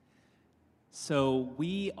So,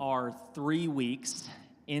 we are 3 weeks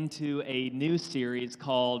into a new series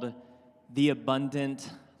called The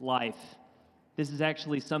Abundant Life. This is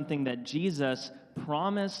actually something that Jesus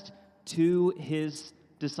promised to his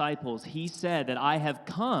disciples. He said that I have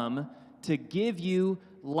come to give you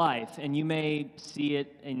life, and you may see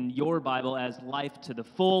it in your Bible as life to the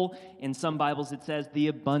full. In some Bibles, it says the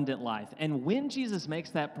abundant life. And when Jesus makes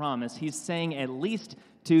that promise, he's saying at least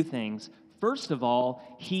two things. First of all,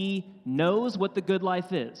 he knows what the good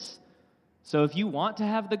life is. So if you want to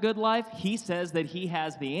have the good life, he says that he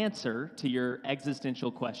has the answer to your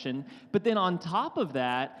existential question. But then on top of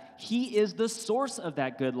that, he is the source of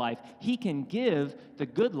that good life. He can give the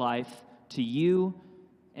good life to you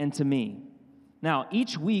and to me. Now,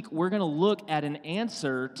 each week, we're going to look at an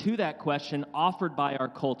answer to that question offered by our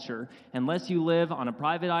culture. Unless you live on a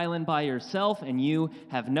private island by yourself and you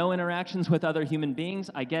have no interactions with other human beings,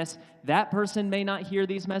 I guess that person may not hear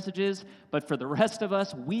these messages. But for the rest of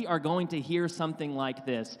us, we are going to hear something like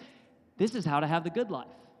this. This is how to have the good life.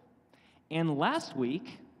 And last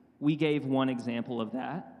week, we gave one example of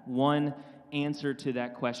that, one answer to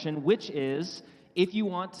that question, which is, if you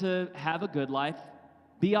want to have a good life,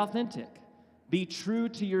 be authentic. Be true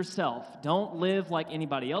to yourself. Don't live like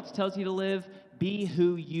anybody else tells you to live. Be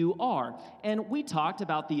who you are. And we talked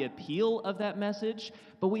about the appeal of that message,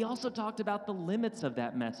 but we also talked about the limits of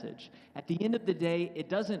that message. At the end of the day, it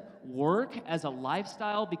doesn't work as a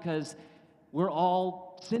lifestyle because we're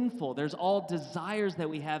all sinful. There's all desires that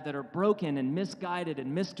we have that are broken and misguided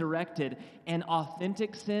and misdirected, and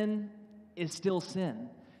authentic sin is still sin.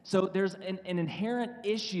 So there's an inherent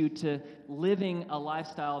issue to living a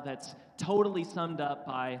lifestyle that's totally summed up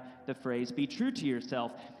by the phrase, be true to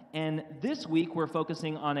yourself. And this week, we're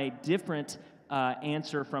focusing on a different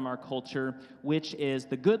answer from our culture, which is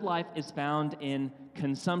the good life is found in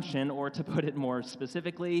consumption, or to put it more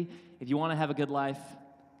specifically, if you want to have a good life,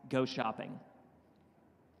 go shopping.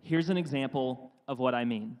 Here's an example of what I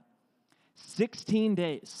mean. 16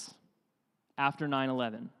 days after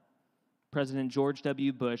 9/11, President George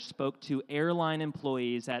W. Bush spoke to airline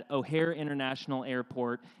employees at O'Hare International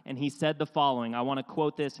Airport, and he said the following. I want to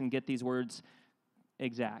quote this and get these words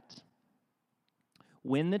exact.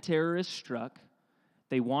 When the terrorists struck,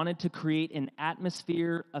 they wanted to create an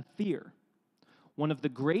atmosphere of fear. One of the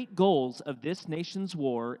great goals of this nation's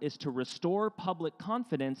war is to restore public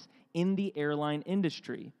confidence in the airline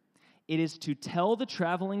industry. It is to tell the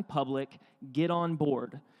traveling public, get on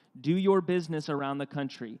board. Do your business around the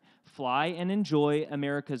country. Fly and enjoy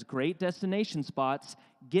America's great destination spots.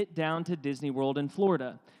 Get down to Disney World in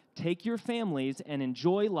Florida. Take your families and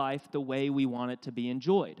enjoy life the way we want it to be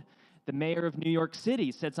enjoyed. The mayor of New York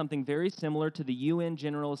City said something very similar to the UN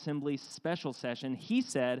General Assembly special session. He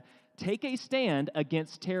said, take a stand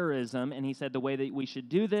against terrorism, and he said the way that we should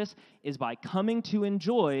do this is by coming to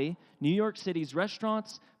enjoy New York City's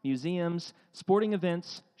restaurants, museums, sporting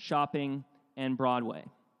events, shopping, and Broadway.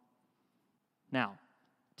 Now,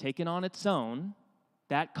 taken on its own,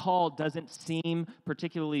 that call doesn't seem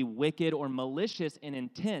particularly wicked or malicious in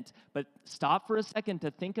intent, but stop for a second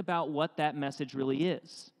to think about what that message really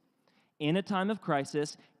is. In a time of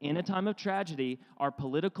crisis, in a time of tragedy, our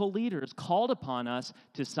political leaders called upon us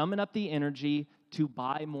to summon up the energy to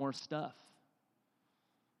buy more stuff,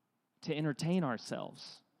 to entertain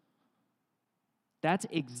ourselves. That's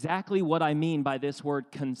exactly what I mean by this word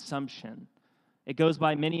consumption. It goes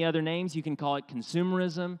by many other names. You can call it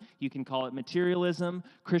consumerism. You can call it materialism.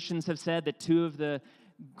 Christians have said that two of the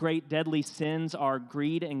great deadly sins are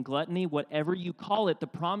greed and gluttony. Whatever you call it, the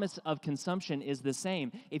promise of consumption is the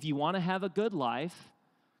same. If you want to have a good life,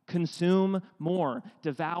 consume more,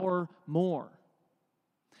 devour more.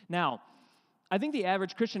 Now, I think the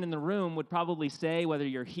average Christian in the room would probably say, whether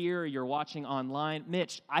you're here or you're watching online,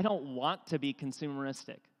 Mitch, I don't want to be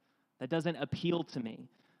consumeristic. That doesn't appeal to me.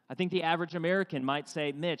 I think the average American might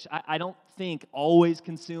say, Mitch, I don't think always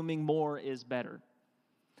consuming more is better.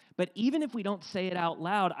 But even if we don't say it out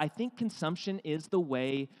loud, I think consumption is the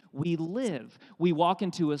way we live. We walk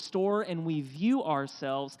into a store and we view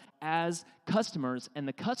ourselves as customers, and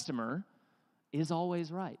the customer is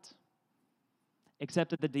always right.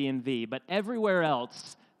 Except at the DMV. But everywhere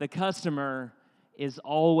else, the customer is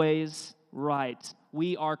always right.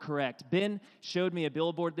 We are correct. Ben showed me a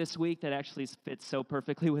billboard this week that actually fits so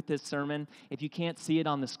perfectly with this sermon. If you can't see it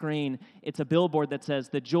on the screen, it's a billboard that says,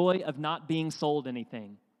 the joy of not being sold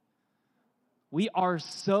anything. We are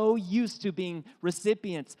so used to being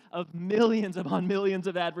recipients of millions upon millions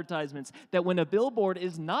of advertisements that when a billboard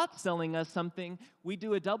is not selling us something, we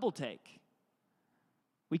do a double take.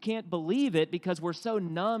 We can't believe it because we're so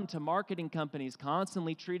numb to marketing companies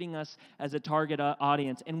constantly treating us as a target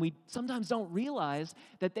audience. And we sometimes don't realize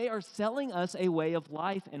that they are selling us a way of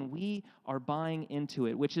life and we are buying into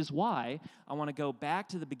it, which is why I want to go back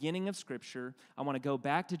to the beginning of Scripture. I want to go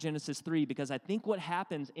back to Genesis 3 because I think what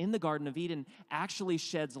happens in the Garden of Eden actually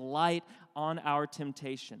sheds light on our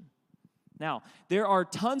temptation. Now, there are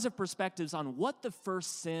tons of perspectives on what the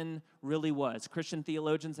first sin really was. Christian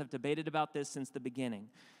theologians have debated about this since the beginning.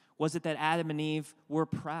 Was it that Adam and Eve were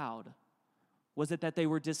proud? Was it that they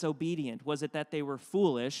were disobedient? Was it that they were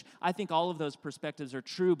foolish? I think all of those perspectives are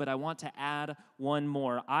true, but I want to add one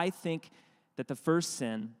more. I think that the first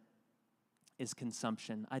sin is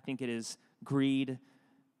consumption. I think it is greed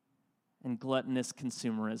and gluttonous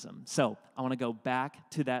consumerism. So I want to go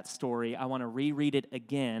back to that story. I want to reread it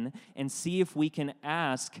again and see if we can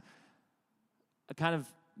ask a kind of,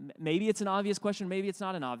 maybe it's an obvious question, maybe it's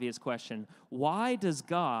not an obvious question. Why does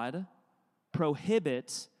God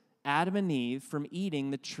prohibit Adam and Eve from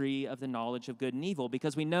eating the tree of the knowledge of good and evil?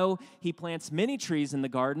 Because we know he plants many trees in the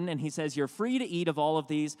garden, and he says, you're free to eat of all of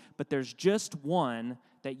these, but there's just one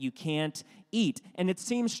that you can't eat. And it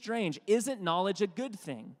seems strange. Isn't knowledge a good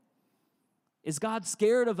thing? Is God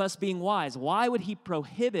scared of us being wise? Why would he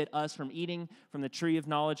prohibit us from eating from the tree of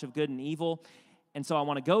knowledge of good and evil? And so I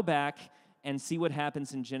want to go back and see what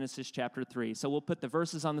happens in Genesis chapter 3. So we'll put the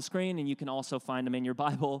verses on the screen, and you can also find them in your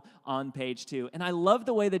Bible on page 2. And I love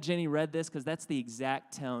the way that Jenny read this because that's the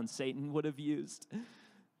exact tone Satan would have used.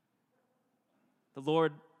 The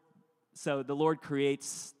Lord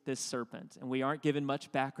creates this serpent, and we aren't given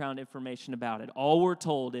much background information about it. All we're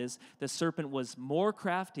told is the serpent was more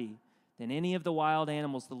crafty than any of the wild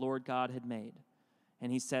animals the Lord God had made.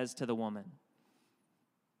 And he says to the woman,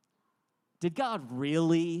 did God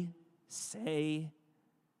really say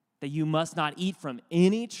that you must not eat from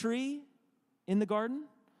any tree in the garden?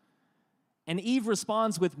 And Eve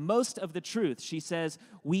responds with most of the truth. She says,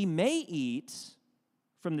 we may eat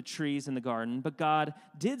from the trees in the garden, but God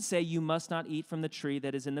did say you must not eat from the tree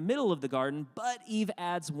that is in the middle of the garden. But Eve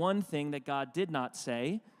adds one thing that God did not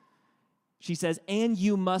say. She says, and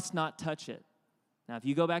you must not touch it. Now, if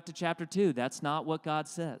you go back to chapter 2, that's not what God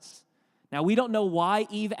says. Now, we don't know why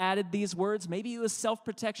Eve added these words. Maybe it was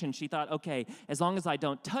self-protection. She thought, okay, as long as I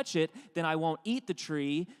don't touch it, then I won't eat the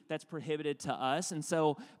tree that's prohibited to us. And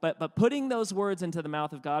so, but putting those words into the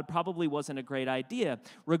mouth of God probably wasn't a great idea.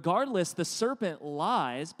 Regardless, the serpent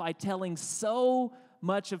lies by telling so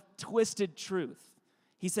much of twisted truth.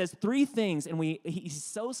 He says 3 things, and he's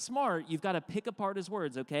so smart, you've got to pick apart his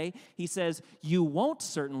words, okay? He says, you won't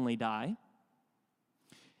certainly die.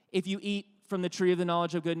 If you eat from the tree of the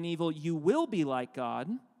knowledge of good and evil, you will be like God.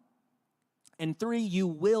 And 3, you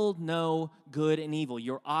will know good and evil.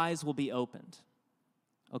 Your eyes will be opened.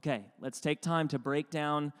 Okay, let's take time to break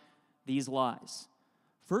down these lies.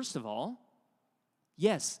 First of all,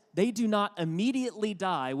 yes, they do not immediately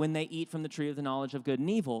die when they eat from the tree of the knowledge of good and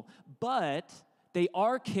evil, but they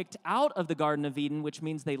are kicked out of the Garden of Eden, which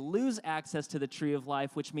means they lose access to the tree of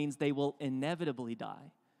life, which means they will inevitably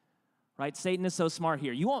die. Right? Satan is so smart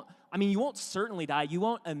here. You won't certainly die. You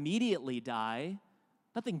won't immediately die.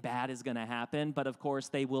 Nothing bad is going to happen, but of course,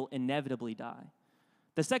 they will inevitably die.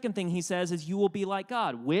 The second thing he says is you will be like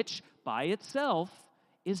God, which by itself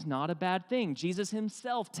is not a bad thing. Jesus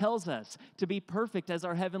himself tells us to be perfect as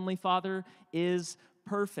our heavenly Father is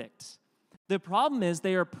perfect. The problem is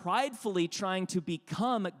they are pridefully trying to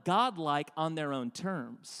become godlike on their own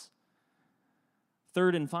terms.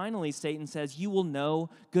 Third and finally, Satan says, you will know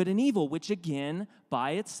good and evil, which again,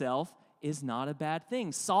 by itself, is not a bad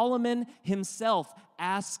thing. Solomon himself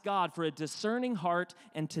asks God for a discerning heart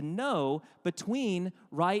and to know between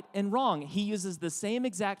right and wrong. He uses the same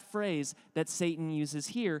exact phrase that Satan uses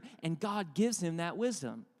here, and God gives him that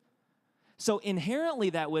wisdom. So inherently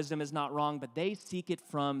that wisdom is not wrong, but they seek it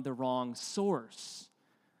from the wrong source.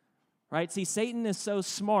 Right? See, Satan is so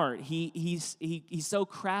smart. He's so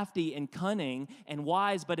crafty and cunning and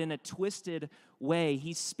wise, but in a twisted way.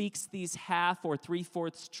 He speaks these half or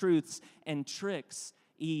 3/4 truths and tricks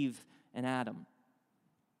Eve and Adam.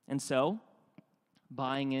 And so,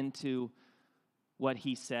 buying into what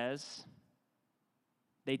he says,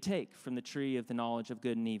 they take from the tree of the knowledge of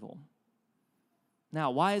good and evil.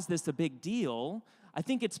 Now, why is this a big deal? I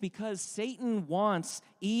think it's because Satan wants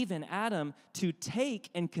Eve and Adam to take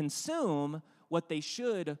and consume what they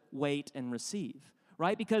should wait and receive,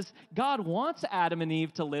 right? Because God wants Adam and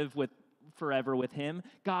Eve to live forever with him.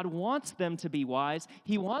 God wants them to be wise.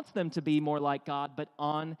 He wants them to be more like God, but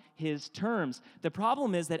on his terms. The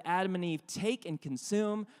problem is that Adam and Eve take and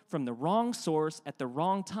consume from the wrong source at the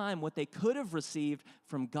wrong time what they could have received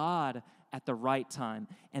from God at the right time.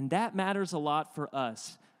 And that matters a lot for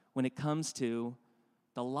us when it comes to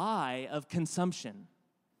the lie of consumption.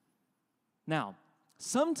 Now,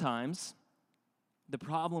 sometimes the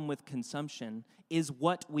problem with consumption is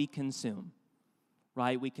what we consume,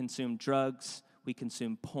 right? We consume drugs, we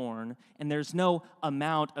consume porn, and there's no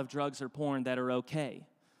amount of drugs or porn that are okay.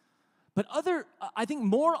 But I think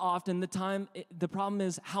more often the problem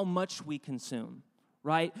is how much we consume,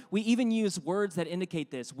 right? We even use words that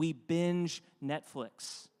indicate this. We binge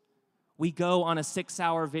Netflix. We go on a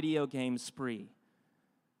 6-hour video game spree.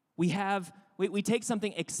 We take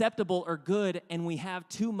something acceptable or good and we have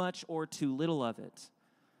too much or too little of it.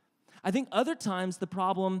 I think other times the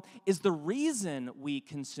problem is the reason we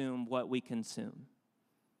consume what we consume.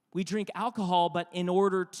 We drink alcohol, but in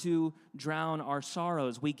order to drown our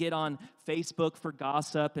sorrows. We get on Facebook for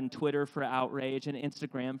gossip and Twitter for outrage and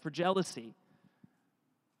Instagram for jealousy.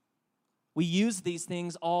 We use these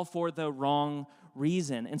things all for the wrong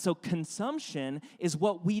reason. And so consumption is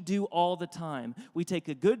what we do all the time. We take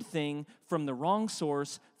a good thing from the wrong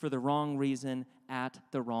source for the wrong reason at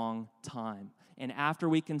the wrong time. And after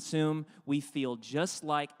we consume, we feel just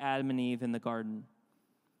like Adam and Eve in the garden.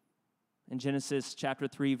 In Genesis chapter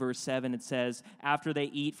 3, verse 7, it says, after they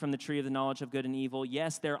eat from the tree of the knowledge of good and evil,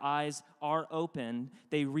 yes, their eyes are opened.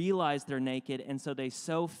 They realize they're naked, and so they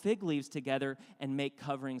sew fig leaves together and make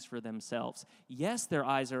coverings for themselves. Yes, their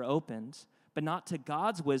eyes are opened, but not to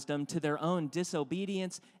God's wisdom, to their own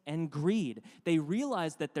disobedience and greed. They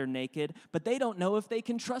realize that they're naked, but they don't know if they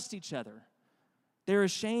can trust each other. They're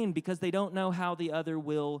ashamed because they don't know how the other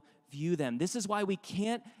will view them. This is why we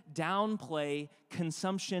can't downplay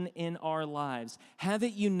consumption in our lives.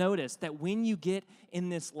 Haven't you noticed that when you get in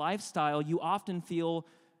this lifestyle, you often feel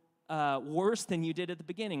worse than you did at the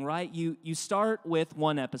beginning, right? You start with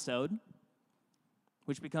 1 episode,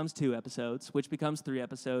 which becomes 2 episodes, which becomes 3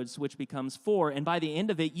 episodes, which becomes 4, and by the end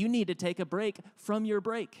of it, you need to take a break from your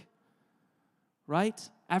break, right?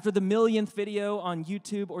 After the millionth video on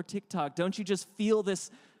YouTube or TikTok, don't you just feel this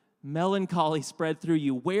melancholy spread through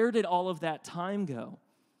you? Where did all of that time go?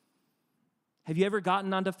 Have you ever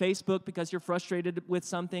gotten onto Facebook because you're frustrated with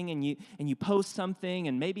something and you post something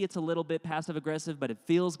and maybe it's a little bit passive aggressive, but it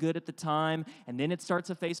feels good at the time, and then it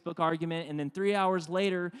starts a Facebook argument, and then 3 hours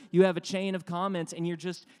later you have a chain of comments and you're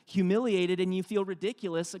just humiliated and you feel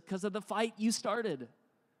ridiculous because of the fight you started?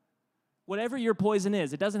 Whatever your poison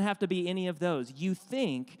is, it doesn't have to be any of those. You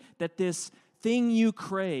think that this thing you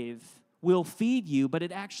crave will feed you, but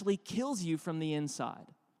it actually kills you from the inside.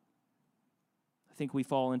 I think we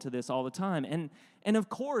fall into this all the time. And of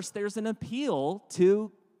course, there's an appeal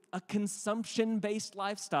to a consumption-based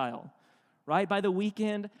lifestyle, right? By the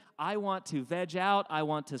weekend, I want to veg out. I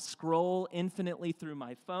want to scroll infinitely through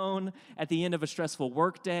my phone. At the end of a stressful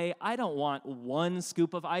workday, I don't want 1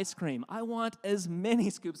 scoop of ice cream. I want as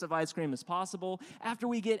many scoops of ice cream as possible. After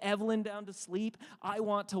we get Evelyn down to sleep, I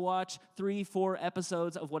want to watch 3, 4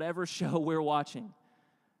 episodes of whatever show we're watching.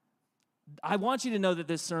 I want you to know that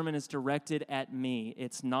this sermon is directed at me.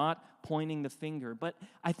 It's not pointing the finger. But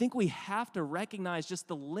I think we have to recognize just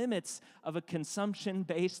the limits of a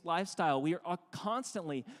consumption-based lifestyle. We are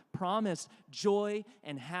constantly promised joy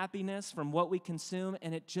and happiness from what we consume,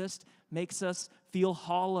 and it just makes us feel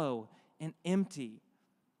hollow and empty.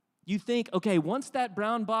 You think, okay, once that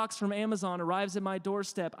brown box from Amazon arrives at my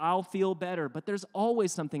doorstep, I'll feel better. But there's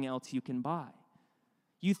always something else you can buy.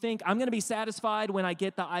 You think, I'm going to be satisfied when I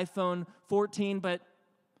get the iPhone 14, but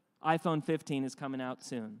iPhone 15 is coming out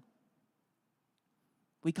soon.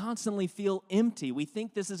 We constantly feel empty. We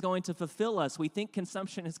think this is going to fulfill us. We think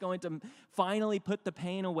consumption is going to finally put the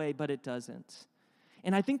pain away, but it doesn't.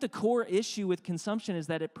 And I think the core issue with consumption is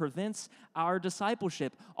that it prevents our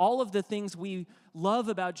discipleship. All of the things we love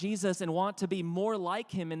about Jesus and want to be more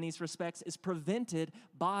like him in these respects is prevented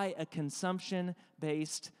by a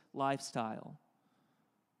consumption-based lifestyle.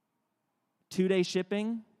 2-day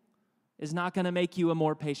shipping is not going to make you a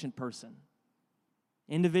more patient person.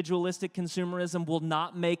 Individualistic consumerism will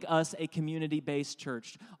not make us a community-based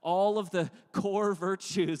church. All of the core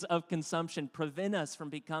virtues of consumption prevent us from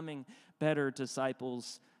becoming better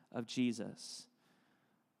disciples of Jesus.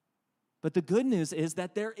 But the good news is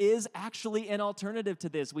that there is actually an alternative to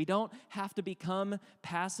this. We don't have to become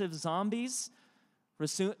passive zombies,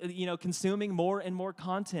 consuming more and more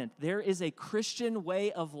content. There is a Christian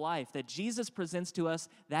way of life that Jesus presents to us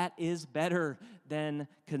that is better than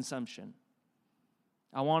consumption.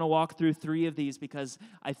 I want to walk through 3 of these because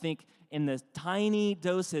I think in the tiny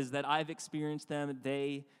doses that I've experienced them,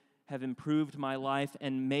 they have improved my life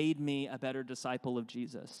and made me a better disciple of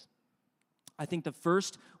Jesus. I think the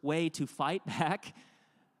first way to fight back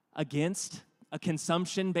against A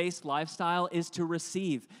consumption-based lifestyle is to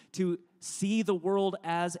receive, to see the world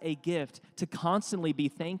as a gift, to constantly be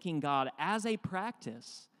thanking God as a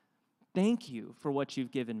practice. Thank you for what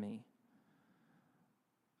you've given me.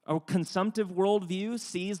 A consumptive worldview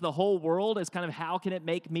sees the whole world as kind of how can it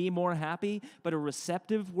make me more happy, but a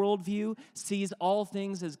receptive worldview sees all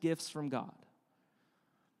things as gifts from God.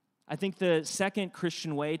 I think the second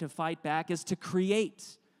Christian way to fight back is to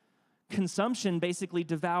create. Consumption basically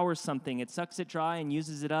devours something. It sucks it dry and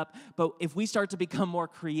uses it up. But if we start to become more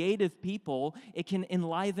creative people, it can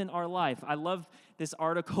enliven our life. I love this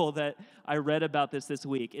article that I read about this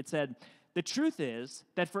week. It said, the truth is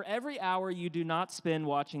that for every hour you do not spend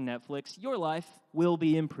watching Netflix, your life will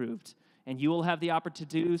be improved, and you will have the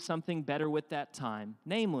opportunity to do something better with that time,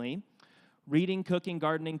 namely, reading, cooking,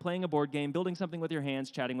 gardening, playing a board game, building something with your hands,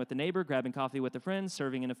 chatting with a neighbor, grabbing coffee with a friend,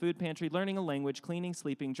 serving in a food pantry, learning a language, cleaning,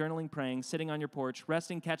 sleeping, journaling, praying, sitting on your porch,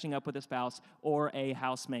 resting, catching up with a spouse, or a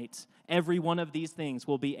housemate. Every one of these things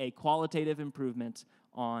will be a qualitative improvement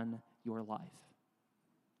on your life.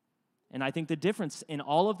 And I think the difference in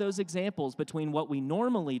all of those examples between what we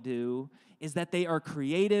normally do is that they are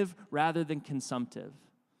creative rather than consumptive.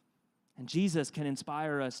 And Jesus can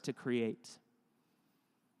inspire us to create.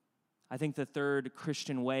 I think the third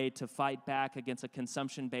Christian way to fight back against a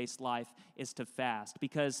consumption-based life is to fast,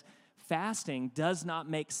 because fasting does not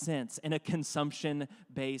make sense in a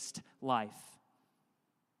consumption-based life.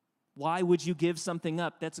 Why would you give something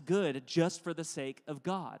up that's good just for the sake of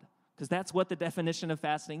God? Because that's what the definition of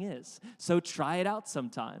fasting is. So try it out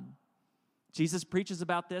sometime. Jesus preaches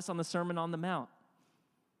about this on the Sermon on the Mount.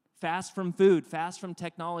 Fast from food, fast from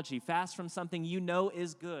technology, fast from something you know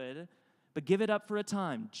is good, but give it up for a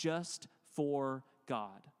time just for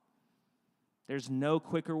God. There's no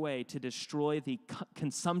quicker way to destroy the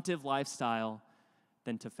consumptive lifestyle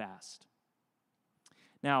than to fast.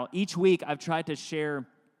 Now, each week I've tried to share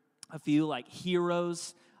a few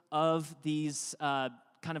heroes of these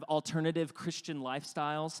kind of alternative Christian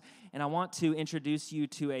lifestyles, and I want to introduce you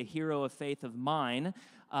to a hero of faith of mine.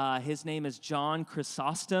 His name is John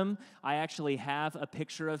Chrysostom. I actually have a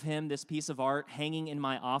picture of him, this piece of art, hanging in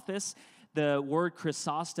my office. The word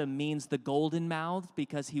Chrysostom means the golden-mouthed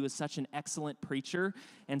because he was such an excellent preacher,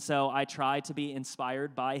 and so I try to be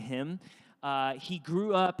inspired by him. He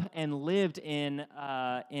grew up and lived in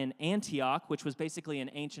Antioch, which was basically an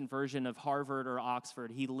ancient version of Harvard or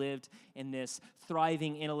Oxford. He lived in this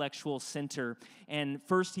thriving intellectual center. And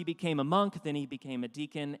first he became a monk, then he became a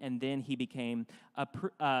deacon, and then he became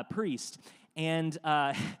a priest. And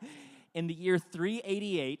in the year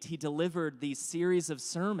 388, he delivered these series of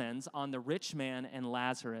sermons on the rich man and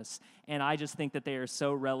Lazarus. And I just think that they are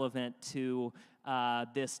so relevant to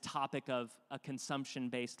this topic of a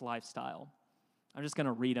consumption-based lifestyle. I'm just going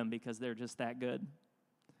to read them because they're just that good.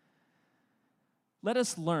 Let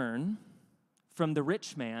us learn from the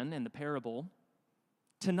rich man in the parable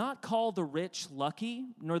to not call the rich lucky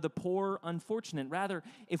nor the poor unfortunate. Rather,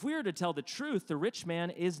 if we are to tell the truth, the rich man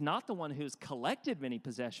is not the one who's collected many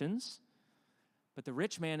possessions, but the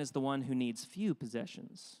rich man is the one who needs few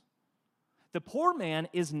possessions. The poor man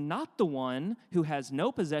is not the one who has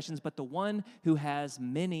no possessions, but the one who has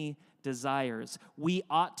many desires. We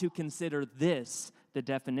ought to consider this the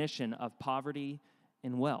definition of poverty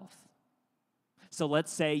and wealth. So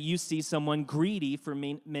let's say you see someone greedy for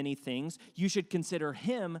many things. You should consider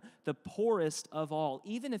him the poorest of all,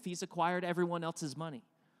 even if he's acquired everyone else's money.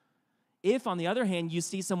 If, on the other hand, you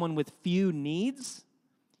see someone with few needs,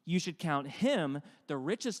 you should count him the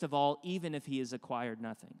richest of all, even if he has acquired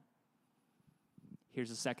nothing.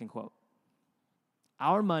 Here's a second quote.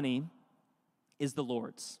 Our money is the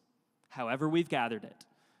Lord's, however we've gathered it.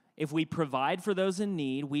 If we provide for those in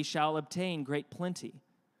need, we shall obtain great plenty.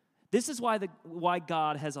 This is why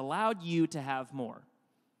God has allowed you to have more.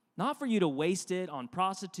 Not for you to waste it on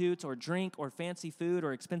prostitutes or drink or fancy food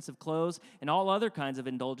or expensive clothes and all other kinds of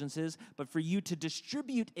indulgences, but for you to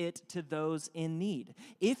distribute it to those in need.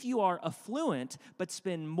 If you are affluent but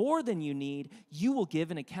spend more than you need, you will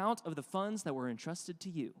give an account of the funds that were entrusted to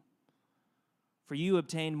you. For you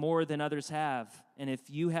obtain more than others have, and if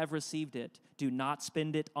you have received it, do not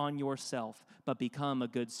spend it on yourself, but become a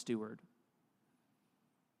good steward.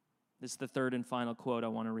 This is the third and final quote I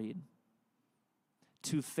want to read.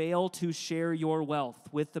 To fail to share your wealth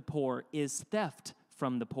with the poor is theft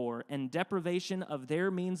from the poor and deprivation of their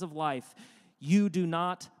means of life. You do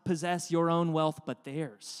not possess your own wealth, but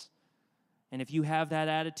theirs. And if you have that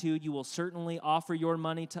attitude, you will certainly offer your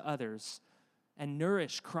money to others and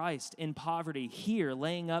nourish Christ in poverty here,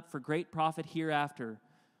 laying up for great profit hereafter.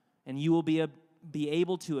 And you will be be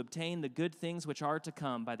able to obtain the good things which are to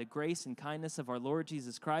come by the grace and kindness of our Lord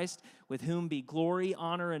Jesus Christ, with whom be glory,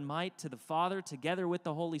 honor, and might to the Father, together with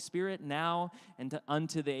the Holy Spirit, now and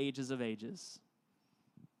unto the ages of ages.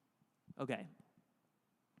 Okay.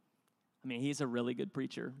 I mean, he's a really good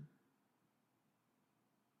preacher.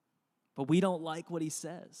 But we don't like what he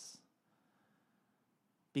says,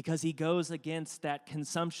 because he goes against that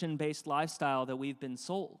consumption-based lifestyle that we've been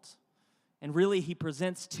sold. And really, he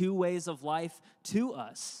presents two ways of life to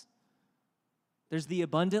us. There's the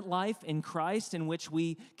abundant life in Christ, in which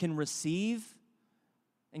we can receive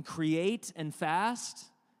and create and fast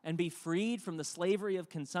and be freed from the slavery of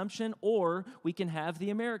consumption, or we can have the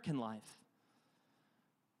American life,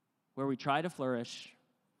 where we try to flourish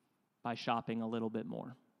by shopping a little bit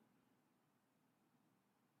more.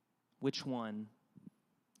 Which one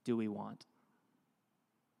do we want?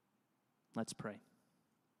 Let's pray.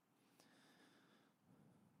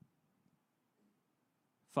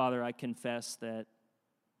 Father, I confess that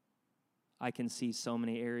I can see so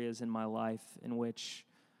many areas in my life in which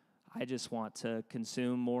I just want to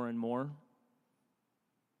consume more and more.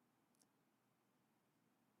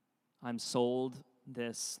 I'm sold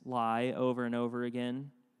this lie over and over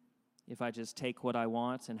again. If I just take what I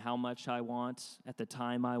want and how much I want at the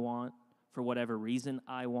time I want, for whatever reason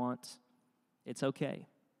I want, it's okay.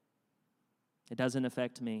 It doesn't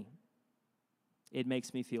affect me. It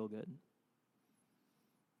makes me feel good.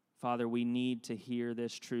 Father, we need to hear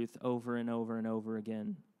this truth over and over and over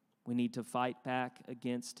again. We need to fight back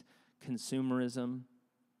against consumerism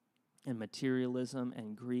and materialism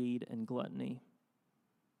and greed and gluttony.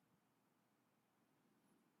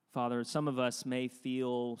 Father, some of us may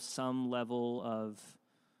feel some level of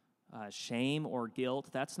shame or guilt.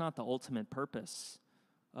 That's not the ultimate purpose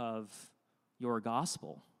of your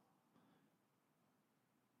gospel.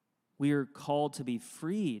 We are called to be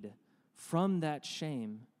freed from that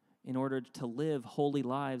shame in order to live holy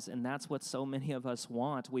lives, and that's what so many of us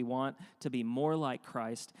want. We want to be more like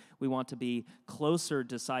Christ. We want to be closer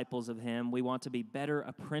disciples of him. We want to be better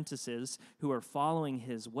apprentices who are following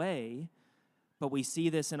his way. But we see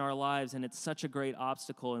this in our lives, and it's such a great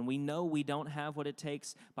obstacle, and we know we don't have what it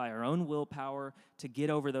takes by our own willpower to get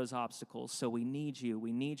over those obstacles. So we need you.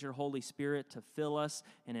 We need your Holy Spirit to fill us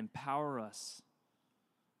and empower us.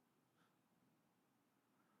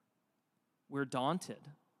 We're daunted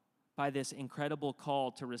by this incredible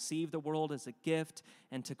call to receive the world as a gift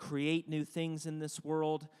and to create new things in this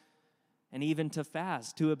world, and even to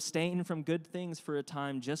fast, to abstain from good things for a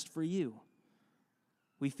time just for you.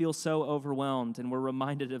 We feel so overwhelmed, and we're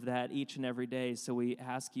reminded of that each and every day. So we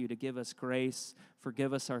ask you to give us grace,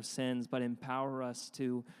 forgive us our sins, but empower us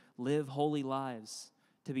to live holy lives,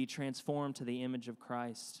 to be transformed to the image of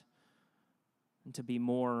Christ, and to be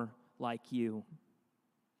more like you.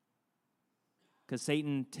 Because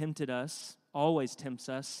Satan tempted us, always tempts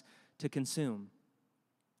us, to consume,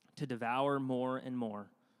 to devour more and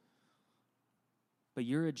more. But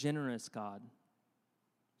you're a generous God.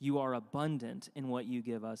 You are abundant in what you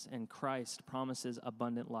give us, and Christ promises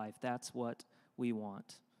abundant life. That's what we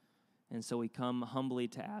want. And so we come humbly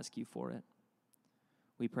to ask you for it.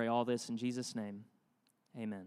 We pray all this in Jesus' name. Amen.